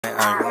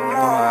Oh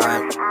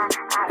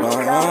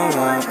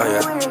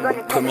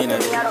yeah, put me in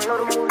that.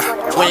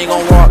 We ain't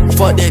gon' walk,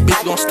 fuck that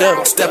bitch,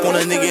 gon' step on a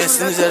nigga as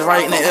soon as that's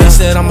right in the air. He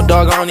said I'm a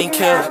dog, I don't even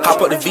care. Hop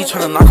up the V,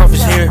 tryna knock off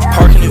his hair.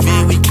 Park in the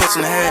V, we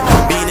catching the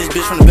hat. Beating this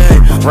bitch from the back.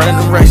 Running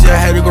them racks, yeah, I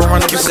had to go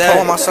run up the sack.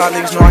 On my side,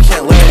 niggas know I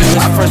can't let it. This is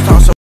the first time,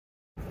 so.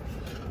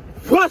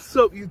 What's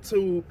up,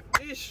 YouTube?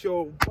 It's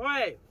your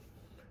boy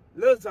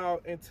Lil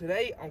Dog, and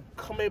today I'm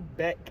coming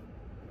back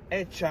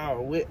at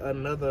y'all with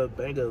another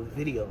banger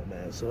video,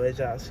 man. So as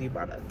y'all see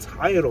by the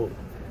title,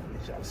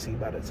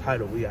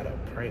 we got a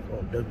prank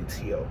on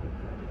WTO.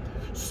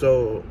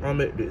 So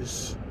I'm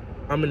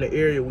in the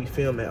area we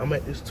film at. I'm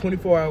at this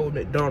 24-hour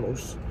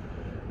McDonald's,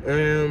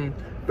 and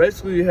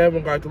basically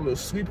having like a little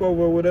sleepover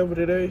or whatever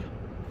today.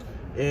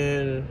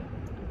 And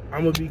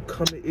I'm gonna be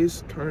coming.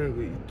 It's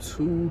currently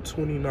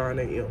 2:29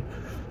 a.m.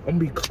 I'm gonna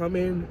be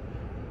coming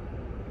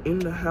in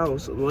the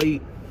house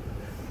late,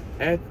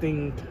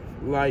 acting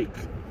like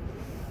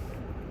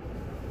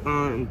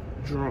I'm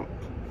drunk.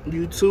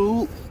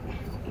 YouTube,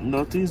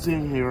 nothing's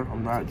in here.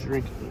 I'm not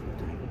drinking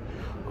anything.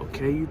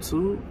 Okay,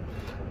 YouTube?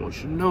 I want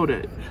you to know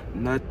that.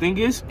 Nothing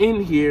is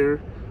in here.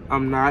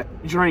 I'm not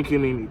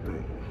drinking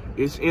anything.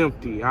 It's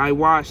empty. I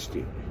washed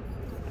it.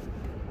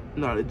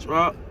 Not a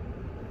drop.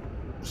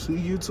 See,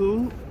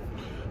 YouTube?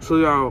 So,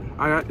 y'all,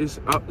 I got this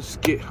out the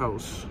skit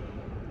house.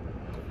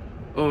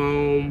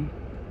 And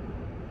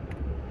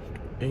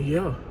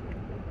yeah.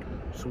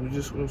 So, we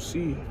just gonna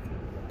see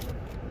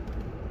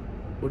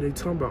what they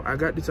talking about. I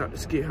got this out the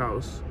skit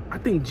house. I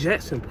think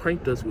Jackson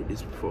pranked us with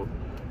this before.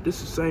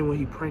 This is the same way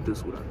he pranked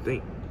us with, I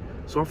think.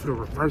 So I'm finna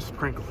reverse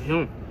prank on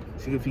him.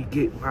 See if he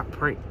get my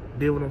prank.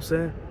 Deal what I'm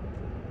saying?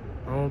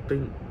 I don't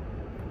think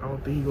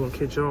he gonna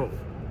catch on.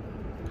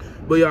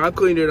 But yeah, I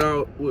cleaned it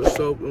out with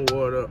soap and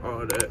water,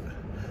 all that.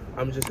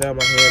 I'm just have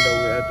my hand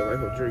over it after like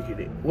I'm drinking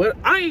it. Well,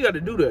 I ain't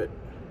gotta do that.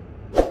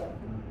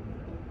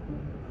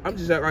 I'm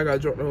just acting like I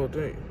drunk the whole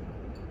thing.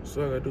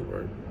 So I gotta do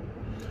right.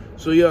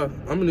 So yeah,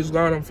 I'm in this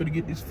line. I'm finna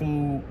get this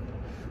food.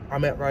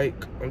 I'm at like,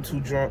 I'm too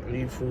drunk, I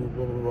need food,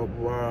 blah, blah, blah,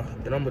 blah.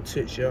 And I'm gonna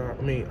text y'all.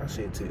 I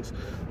said text.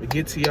 We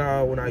get to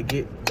y'all when I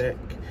get back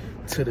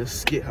to the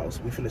skit house.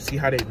 We finna see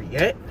how they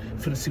react.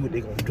 Finna see what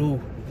they gonna do.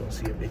 We gonna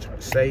see if they try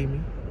to save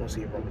me. We gonna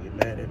see if I'm gonna get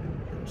mad at me.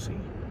 You gonna see.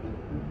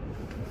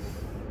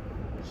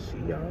 See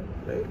y'all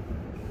later.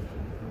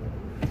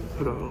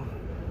 Hold on.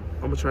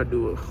 I'm gonna try to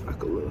do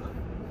like a little,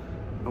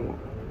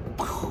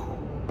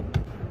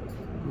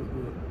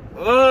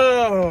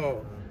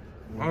 oh!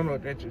 I don't know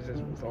if that just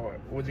was hard.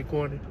 Was it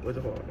corny? Was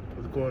it hard?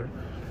 Was it corny?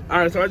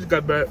 Alright, so I just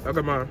got back. I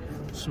got my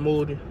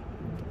smoothie,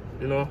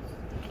 you know,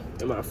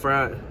 and my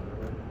fried.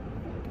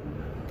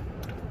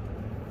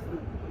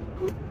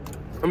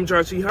 I'm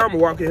trying to see how I'm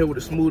gonna walk in here with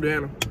a smooth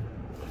animal.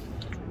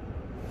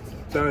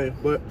 Thing,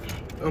 but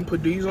I'm gonna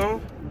put these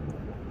on.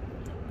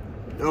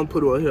 I'm gonna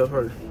put it on here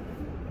first.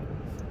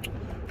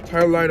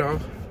 Turn the light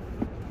off.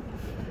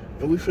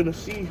 And we finna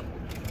see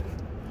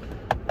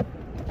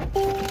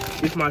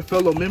if my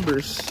fellow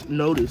members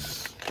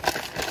notice.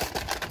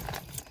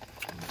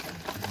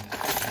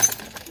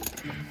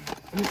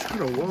 I'm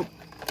trying to walk.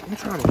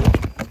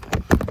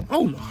 I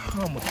don't know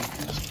how I'm gonna do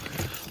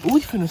this. But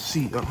we finna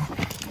see, y'all.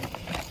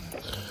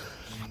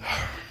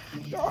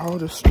 All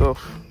this stuff.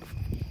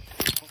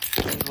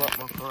 Drop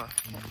my car.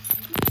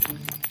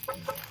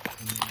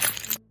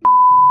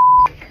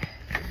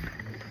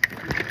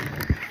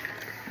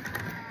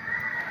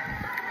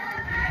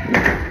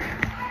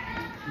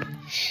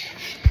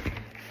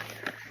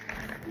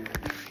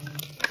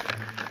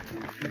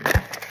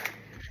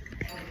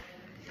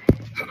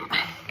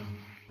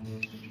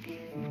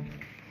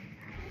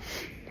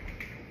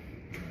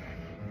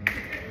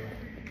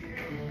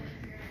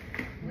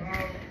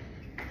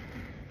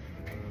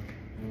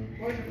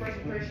 What was your first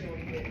impression when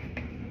you did?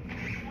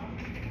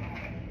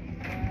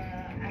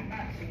 I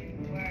thought you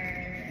were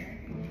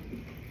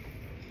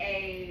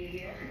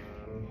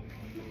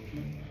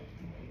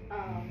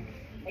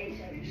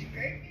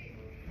skirt.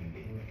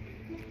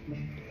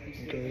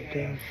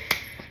 Okay.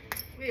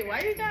 Wait, why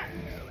you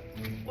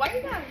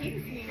got heat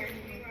here?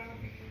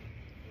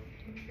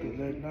 Good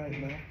that night,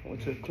 man.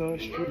 Went to the club,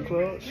 strip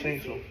club, sing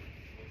some.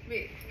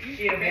 Wait,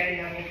 Yeah,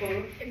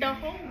 man, the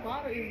whole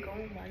bottle is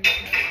gone by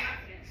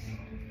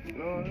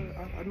No,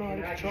 I know how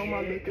to control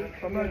my liquor.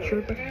 I'm not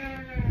tripping.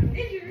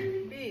 Did you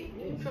really? Big,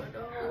 you took the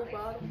whole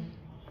bottle.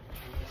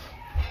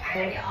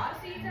 All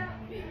seeds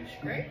out? Big, you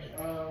straight?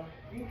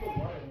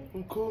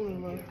 I'm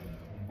coolin', man.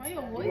 Why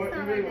your voice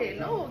sound like that?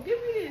 No, give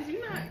me this. You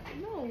not,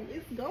 no,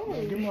 it's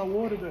gone. Give my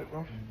water back,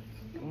 bro.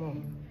 Come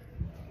on.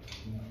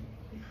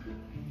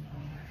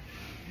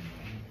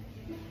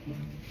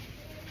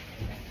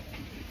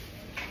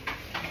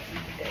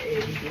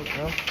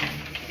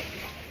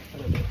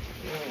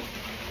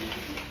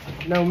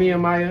 No, me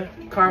and Maya,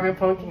 Carmen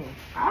Pumpkin.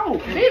 Ow,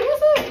 big,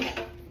 what's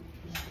up?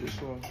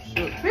 This one,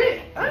 shit.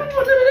 Big, I don't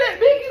want none of that.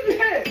 Big, you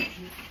that.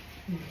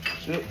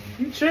 Shit.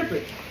 You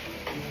tripping.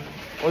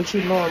 What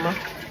you doing, man?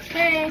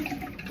 Hey,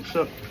 What's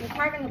up? you're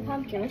carving a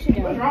pumpkin. What you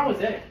doing? What's wrong with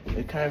that?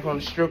 It came from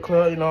the strip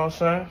club, you know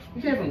what I'm saying?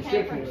 You came from the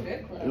strip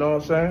club. You know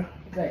what I'm saying?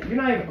 Zach, you're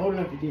not even old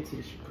enough to get to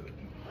the shit.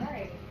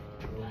 Right.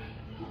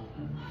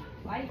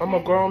 I'm a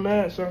grown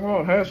man, so come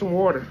on, have some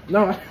water.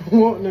 No, I don't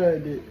want none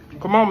of that.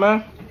 Come on,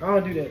 man. I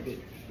don't do that, bitch.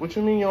 What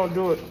you mean you don't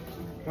do it?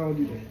 I don't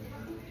do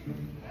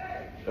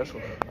that. That's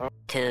what.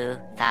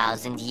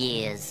 2,000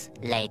 years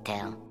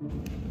later.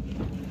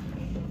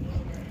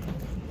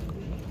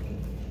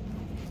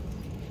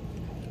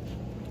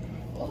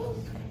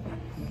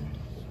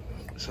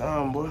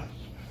 Sound, boy.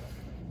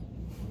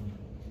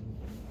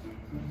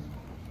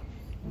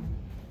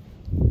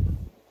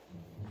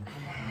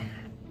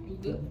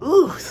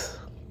 Ooh.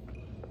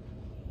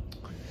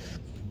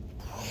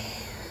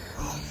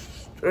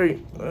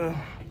 Straight, man.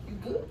 You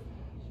good?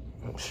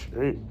 I'm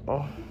straight,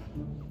 oh.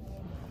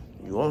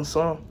 You want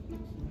some?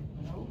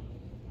 No.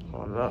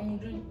 Or I not? don't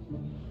drink.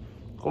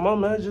 Come on,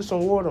 man. Just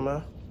some water,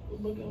 man.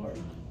 What broke your heart?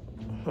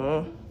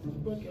 Huh?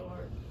 What broke your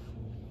heart?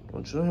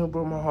 Don't you hear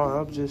broke my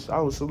heart? I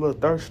was a little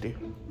thirsty.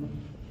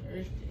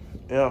 Thirsty.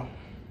 Yeah.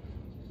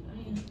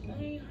 How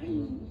you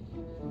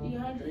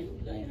hydrate?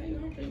 How you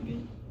hydrate,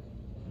 bitch?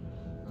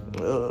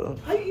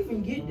 How you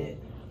even get that?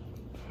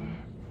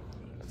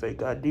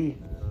 Fake ID.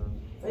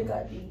 Fake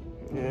ID.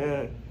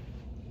 Yeah.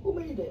 Who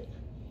made that?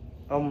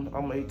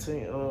 I'm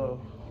 18.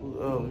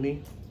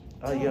 Me.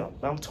 Yeah.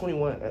 I'm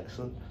 21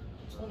 actually.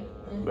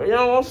 But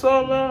y'all want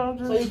some, man? I'm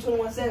So you just.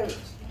 21 Savage?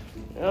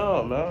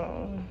 Yeah,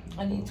 man.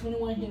 I need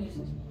 21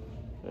 Hennessy's.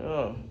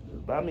 Yeah.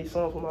 Just buy me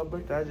some for my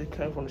birthday. I just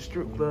came from the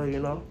strip club, you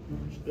know.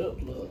 Strip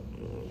club.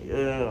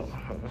 Yeah.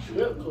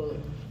 Strip club.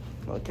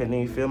 I can't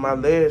even feel my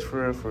legs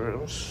for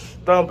real. I'm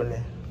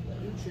stumbling.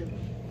 You tripping.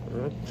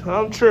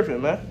 I'm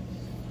tripping, man.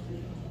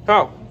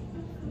 How?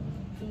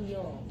 Too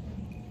young.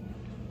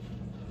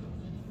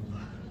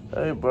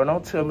 Hey, bro,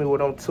 don't tell me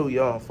what I'm too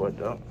young for,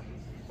 though.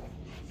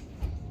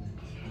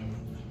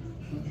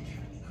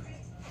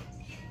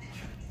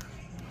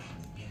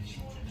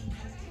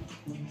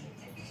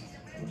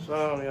 What's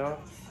up, y'all?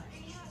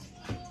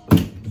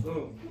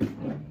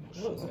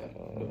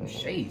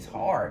 Shades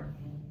hard.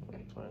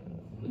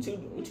 What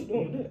you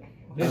doing with that?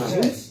 That's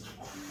juice?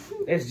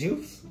 That's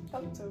juice?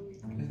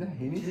 Is that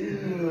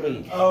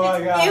Hennessy? Oh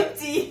my god.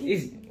 Empty.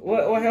 It's,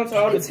 what happened to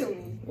all the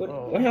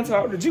what happened to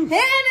all the juice?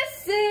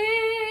 Hennessy.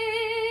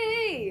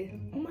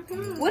 Oh my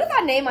god. What if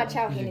I name my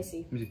child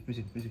Hennessy? Oh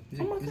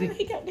my god,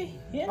 he got that.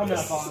 Yeah, I'm not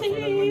falling for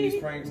none of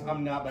these pranks.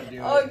 I'm not about to do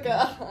it. Oh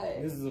god.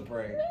 This is a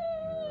prank.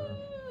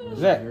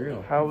 Zach,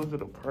 How was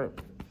it a prank?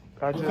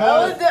 I just.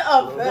 How was it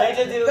up? They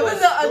just did a It was a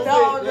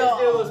dog.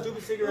 little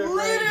stupid cigarette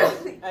Literally.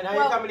 prank. And now Well,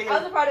 you're coming in I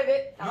was a here. part of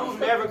it. You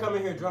never come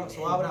in here drunk,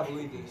 so why would I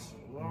believe this?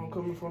 I'm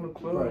coming from the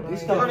club. Bro, man.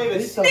 this You don't even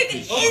this stuff Nigga,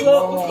 is it's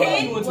club you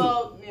ten. went to?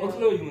 Well, what yeah.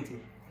 club you went to?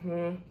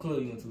 Hmm? Club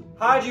you went to?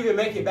 How did you even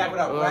make it back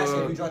without crashing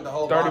if you drank the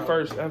whole bottle?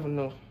 31st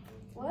Avenue.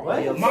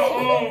 What? Yeah,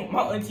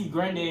 my auntie,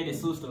 granddad, and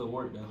sister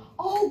work though.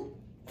 Oh,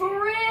 for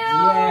real?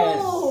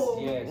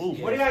 Yes.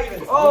 What did I even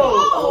say?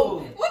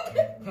 Oh. What?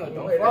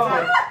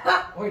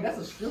 Wait, that's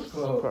a strip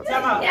club.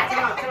 Time out.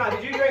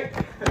 Did you drink?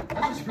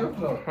 That's a strip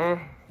club. Huh?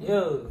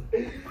 Yeah.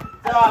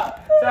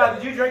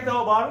 Did you drink the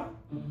whole bottle?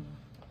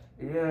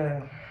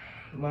 Yeah.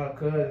 My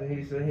cousin,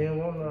 he said he didn't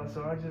want none,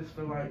 so I just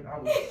feel like I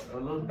was a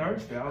little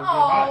thirsty. I was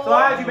Oh. So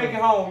how did you make it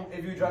home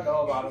if you drank the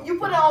whole bottle? You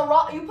put it on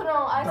raw. You put it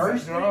on ice.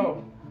 just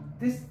drunk.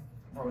 This,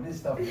 bro, this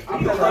stuff. You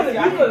could have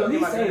at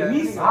least saved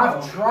me some.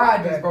 I've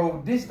tried this,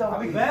 bro. This stuff. I'll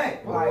be is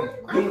back. Like,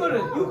 You could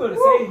have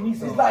saved me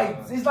some.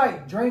 it's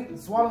like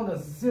swallowing a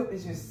sip.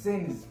 It's just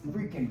sending this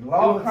freaking It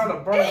blow. was kind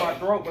of burning my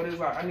throat, but it's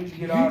like I need to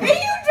get out And of you it.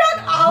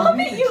 drunk all of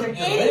You it, need you to check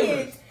your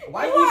idiot.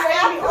 Why You you are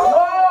saying me?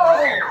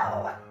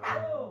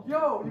 absolute-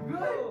 Yo, you good?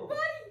 Buddy,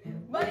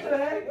 What the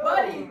heck?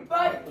 buddy.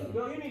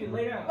 Yo, you need to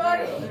lay down.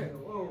 Buddy.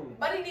 Whoa.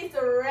 Buddy needs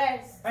to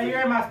rest. Hey,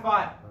 you're in my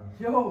spot.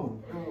 Yo.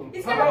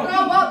 He's gonna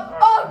throw up.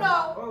 Oh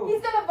no. Oh.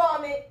 He's gonna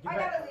vomit. I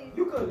gotta leave.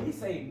 You could at least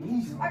save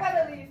me some. I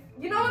gotta leave.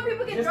 You know when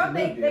people get Just drunk, a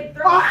they little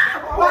throw up.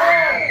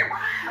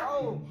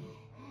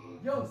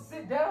 Yo,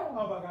 sit down.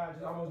 Oh my god, I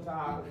just almost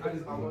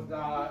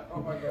died.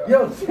 Oh my god.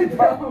 Yo, sit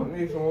I down.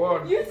 need some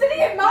water. You sitting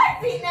in my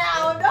seat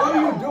now. No. What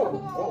are you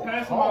doing?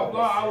 Pass my blood. I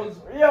was.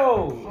 Yo.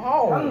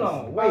 Oh.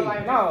 No. Wait.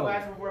 No.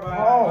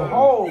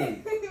 Oh.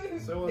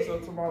 So what's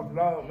up to my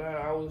vlog, man?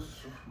 I was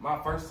my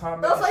first time.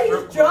 That's at why the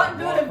he's strip club, drunk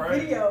doing going a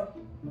crazy. video.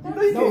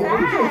 No, you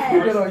can't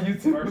put that on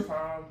YouTube. First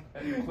time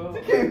at the club.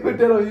 You can't put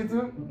that on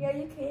YouTube. Yeah,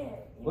 you can.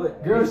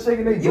 What? Girls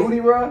shaking their booty,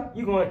 bro.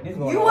 You going? This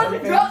going? You on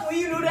wasn't OnlyFans? drunk when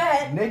you knew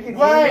that. Naked.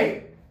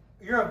 Wait,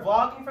 you're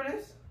vlogging for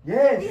this?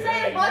 Yes. He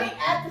said money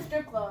at the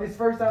strip club. His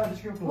first time at the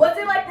strip club. Was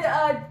it like the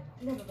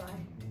never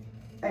mind.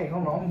 Hey,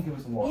 hold on. I'm gonna give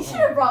us some water. You should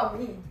have brought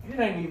me. You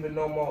ain't even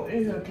no more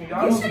in here. Can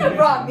y'all You should have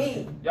brought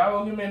me. Y'all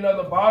gonna give me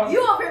another bottle?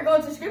 You over here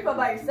going to the strip club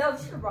by yourself.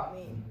 You should have brought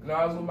me. No,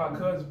 I was with my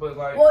cousins, but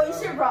like. Well, you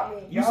should have brought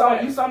me. You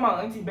saw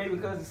my auntie, baby,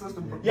 cousin,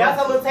 sister. Yeah, I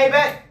saw little Tay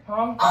back.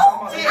 Huh?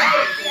 Oh, She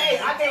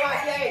ate. I came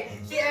out,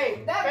 she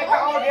ate. That Make her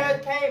own marketing.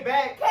 girls came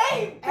back.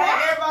 Came And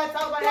back. everybody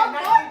talking about The that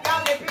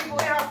 19,000 people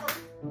in her.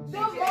 The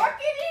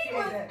marketing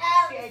was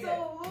She ate that. And then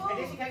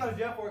absolute. she can't go to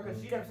jail for it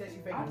because she never said she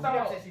faked it. She thought-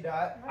 never said she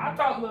died. I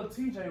thought little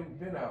TJ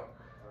been out.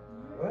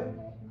 What?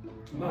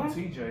 Little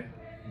TJ.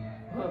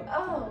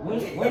 Oh. When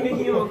did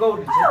he ever go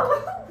to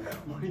jail?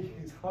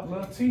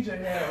 Little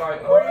TJ had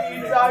like. What are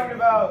you talking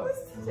about? What's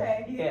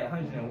TJ? He had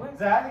 101.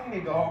 So I think you need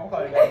to go home. I'm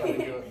calling back.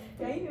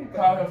 Yeah, you can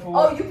Call go. him for Oh,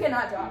 what? you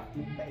cannot drive.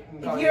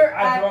 If You're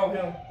I at. drove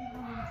him.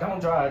 Don't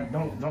drive.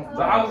 Don't. So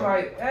I was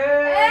like,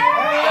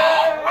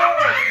 hey.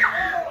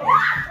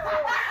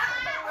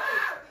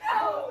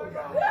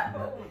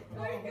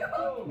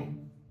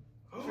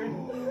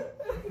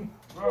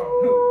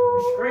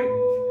 Bro, straight.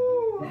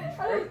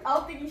 I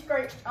don't think he's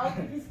straight. I don't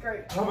think he's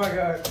straight. Oh my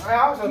god.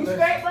 I was You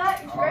straight, bud?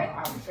 You straight?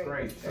 I'm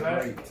straight.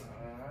 Straight.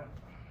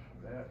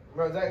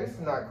 Bro, Zach, this is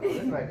not cool.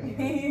 This might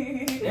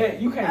be. Yeah,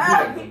 you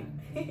can't do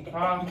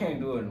that. You can't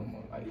do it no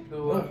more. Like,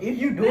 Do if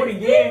you do it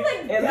again,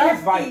 Like at least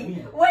dusty. fight me.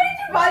 When did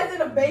you buy this in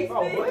the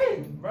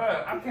basement? Bro,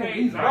 I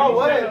can't. Bro,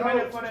 what is-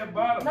 97 for that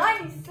bottle.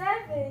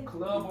 97.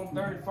 Club on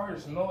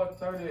 31st, North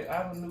 30th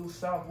Avenue,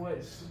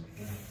 Southwest.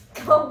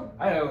 Go.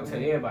 I gotta go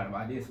tell everybody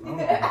about this.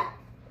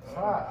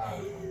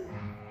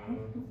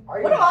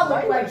 What do I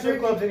look like? Strip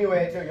clubs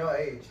anyway at your young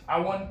age. I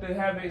wanted to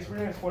have the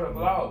experience for the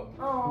vlog.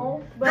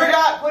 Oh. You're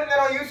not putting that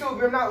on YouTube.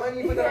 You're not letting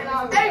you put that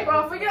on YouTube. Hey,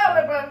 bro, forget all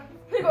that, bro.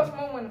 Here goes some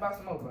more money about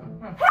some more, bro.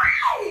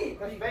 Hey!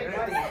 That's fake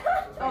money.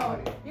 Oh,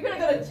 you're gonna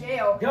go to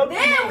jail. Yo,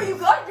 Then when you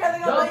go to jail, they're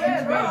gonna let you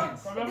Yo, drunk.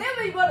 Then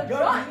when you go to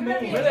drunk, you're gonna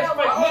be in But jail. that's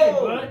fake Oh.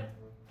 money,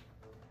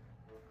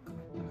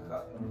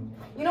 bud.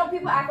 You know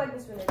people act like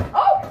this when they.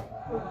 Oh!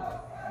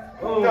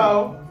 No. No. No.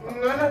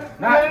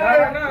 I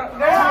don't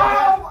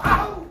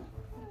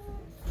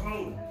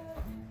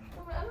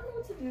know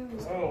what to do.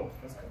 Oh,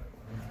 let's go.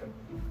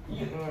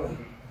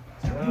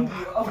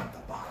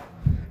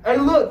 Hey,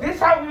 look, this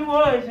how we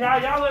was,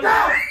 y'all. Y'all was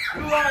like,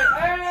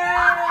 hey,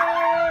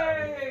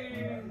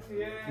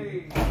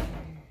 yay.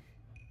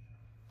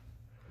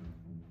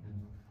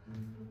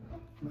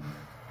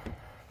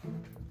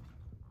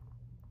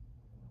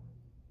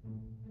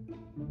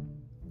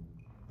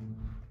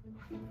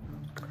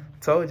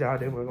 Told y'all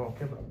they were gonna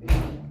kill me.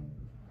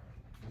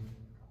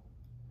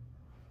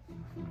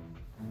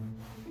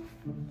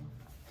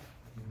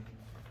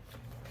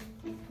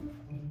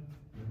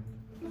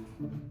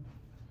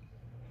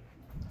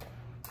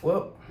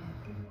 Well,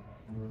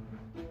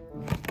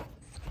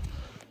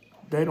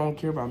 they don't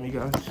care about me,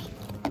 guys.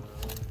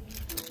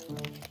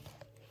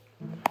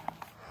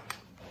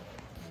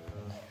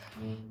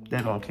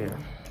 They don't care.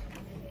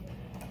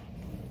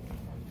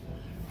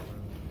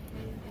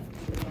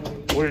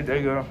 Where did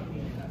they go?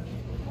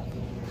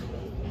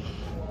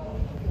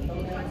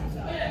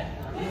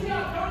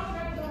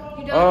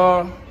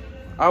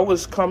 I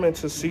was coming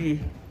to see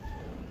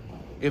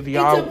if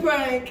y'all, It's a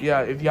prank.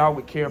 yeah, if y'all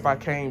would care if I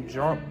came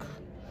drunk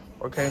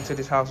or came to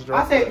this house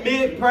drunk. I said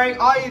mid prank.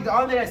 The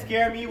only thing that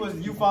scared me was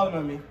you following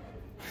on me.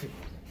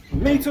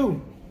 Me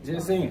too.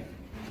 Just saying.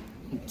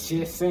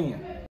 Just saying.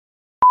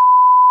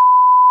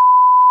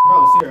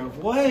 Bro, serious.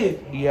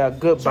 What? Yeah,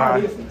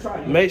 goodbye. Try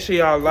this. Make sure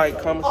y'all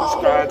like, comment,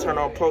 subscribe, turn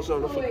on post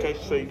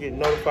notifications so you get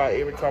notified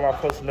every time I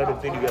post another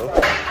video.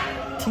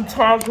 2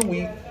 times a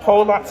week,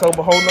 whole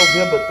October, whole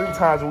November, 3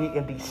 times a week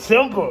in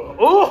December.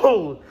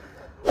 Ooh!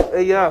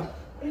 Hey, yeah.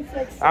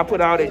 I put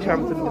all their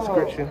channels in the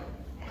description.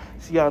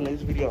 See y'all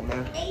next video,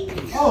 man.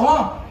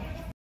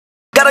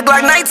 Got a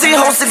Glock 19,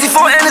 whole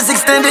 64 and it's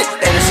extended.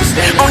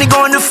 Only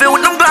going to field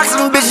with them blocks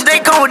and them bitches, they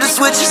come with the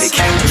switches.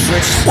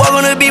 Walk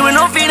on the beat with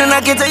no feet and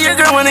I can tell your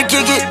girl when to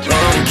kick it.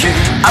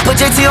 I put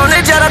JT on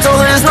that jet, I told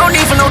her there's no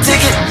need for no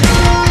ticket.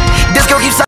 This girl keeps